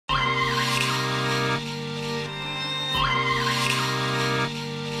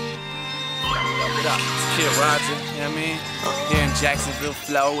What up? It's Kid Roger, you know what I mean? Here in Jacksonville,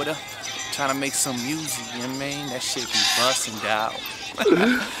 Florida. Trying to make some music, you know what I mean? That shit be busting down.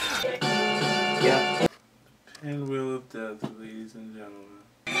 Yeah. Pinwheel of death, ladies and gentlemen.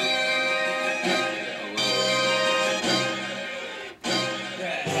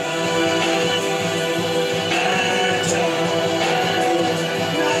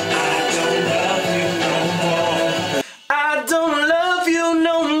 I don't love you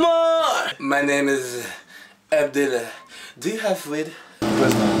no more. My name is Abdullah. Do you have weed?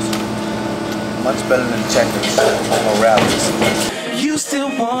 Prisoners. Much better than checkers or rallies. You still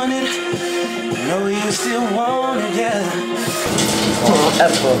want it. No, you still want it, yeah.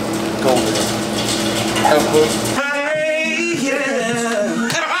 Ever golden. Ever. Hey, yeah.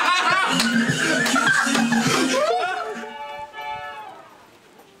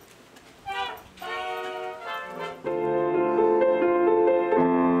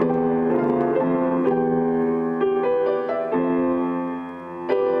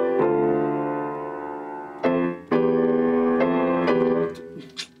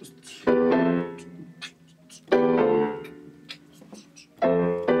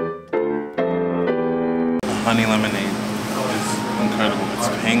 Honey lemonade is incredible. It's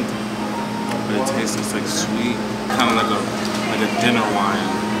pink, but it tastes like sweet, kind of like a dinner wine,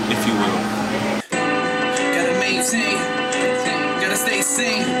 if you will. Gotta maintain, gotta stay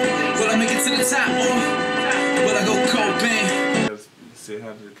sane. Will I make it to the top or will I go cold bang? Say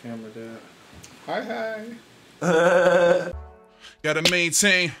hi to the camera, Dad. Hi. Gotta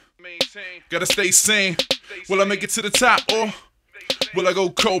maintain, gotta stay sane. Will I make it to the top or will I go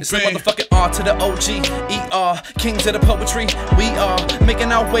cold It's the bang? motherfucking R to the OG, ER, kings of the poetry. We are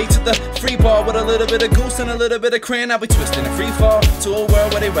making our way to the free ball with a little bit of goose and a little bit of crayon. Now we twisting a free fall to a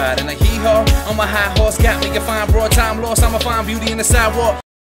world where they riding a hee-haw. On my high horse, got me can find broad time lost. I'ma find beauty in the sidewalk.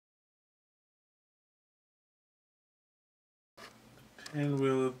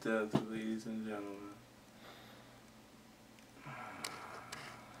 Pinwheel of death, ladies and gentlemen.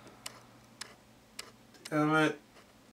 Damn it.